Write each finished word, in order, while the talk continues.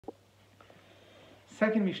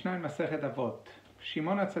Second Mishnah in Masechet Avot.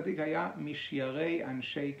 Shimon HaTzadik haya mishyarei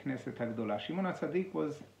anshei Knesset HaGdola. Shimon HaTzadik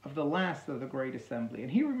was of the last of the great assembly. And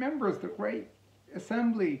he remembers the great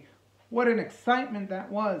assembly. What an excitement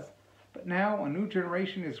that was. But now a new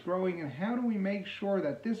generation is growing, and how do we make sure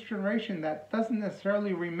that this generation that doesn't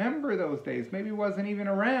necessarily remember those days, maybe wasn't even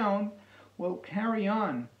around, will carry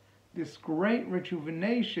on this great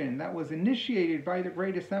rejuvenation that was initiated by the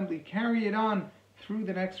great assembly, carry it on through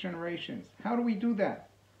the next generations? How do we do that?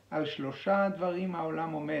 Al shlosha dvarim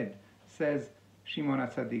ha'olam omed, says Shimon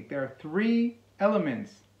HaTzadik. There are three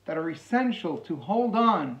elements that are essential to hold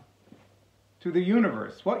on to the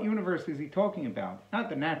universe. What universe is he talking about?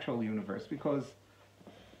 Not the natural universe, because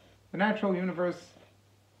the natural universe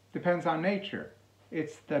depends on nature.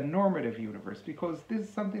 It's the normative universe, because this is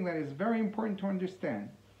something that is very important to understand.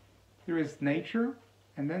 There is nature,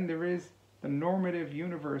 and then there is the normative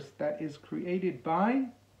universe that is created by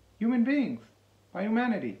human beings, by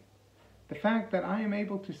humanity. The fact that I am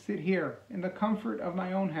able to sit here in the comfort of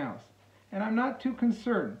my own house, and I'm not too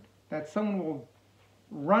concerned that someone will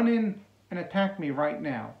run in and attack me right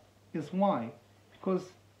now, is why? Because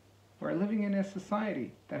we're living in a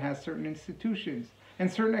society that has certain institutions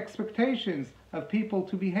and certain expectations of people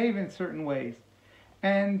to behave in certain ways.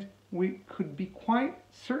 And we could be quite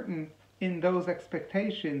certain in those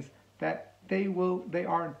expectations that they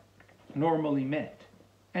are normally met.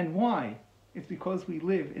 And why? It's because we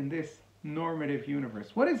live in this normative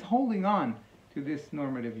universe. What is holding on to this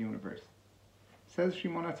normative universe? Says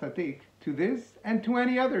Shimon HaTzadik, to this and to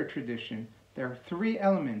any other tradition, there are three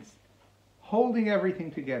elements holding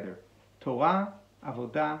everything together: Torah,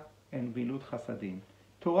 Avodah, and Gmilut Chasadim.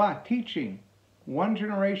 Torah, teaching. One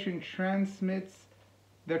generation transmits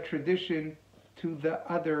the tradition to the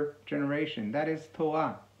other generation. That is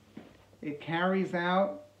Torah. It carries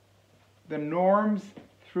out the norms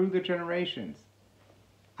through the generations.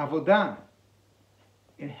 Avodah,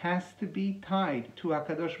 it has to be tied to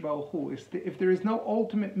HaKadosh Baruch Hu. If there is no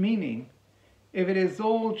ultimate meaning, if it is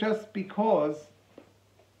all just because,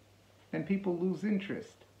 then people lose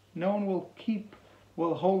interest. No one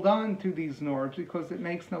will hold on to these norms because it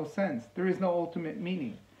makes no sense. There is no ultimate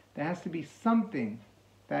meaning. There has to be something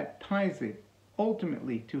that ties it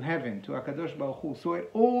ultimately to heaven, to HaKadosh Baruch Hu. So it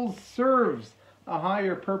all serves a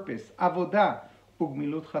higher purpose. Avodah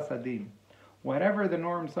ugmilut chasadim. Whatever the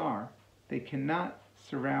norms are, they cannot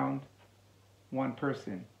surround one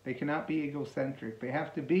person. They cannot be egocentric. They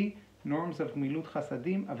have to be norms of gmilut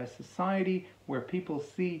chasadim, of a society where people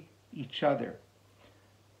see each other.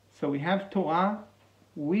 So we have Torah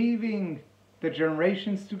weaving the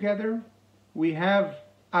generations together. We have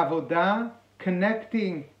Avodah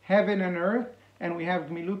connecting heaven and earth, and we have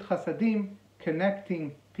Gmilut Chasadim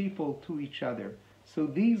connecting people to each other. So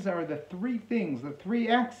these are the three things, the three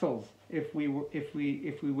axles, if we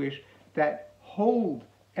wish, that hold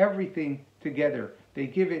everything together. They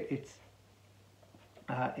give it its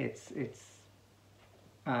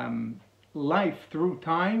life through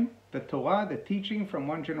time. The Torah, the teaching from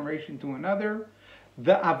one generation to another,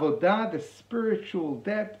 the Avodah, the spiritual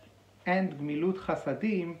depth, and Gmilut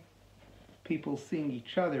Chasadim, people seeing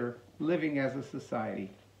each other, living as a society.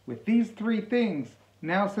 With these three things,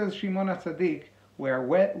 now says Shimon HaTzadik, we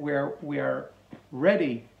are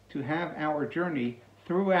ready to have our journey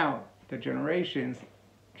throughout the generations,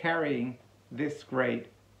 carrying this great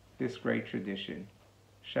tradition.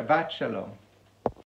 Shabbat Shalom.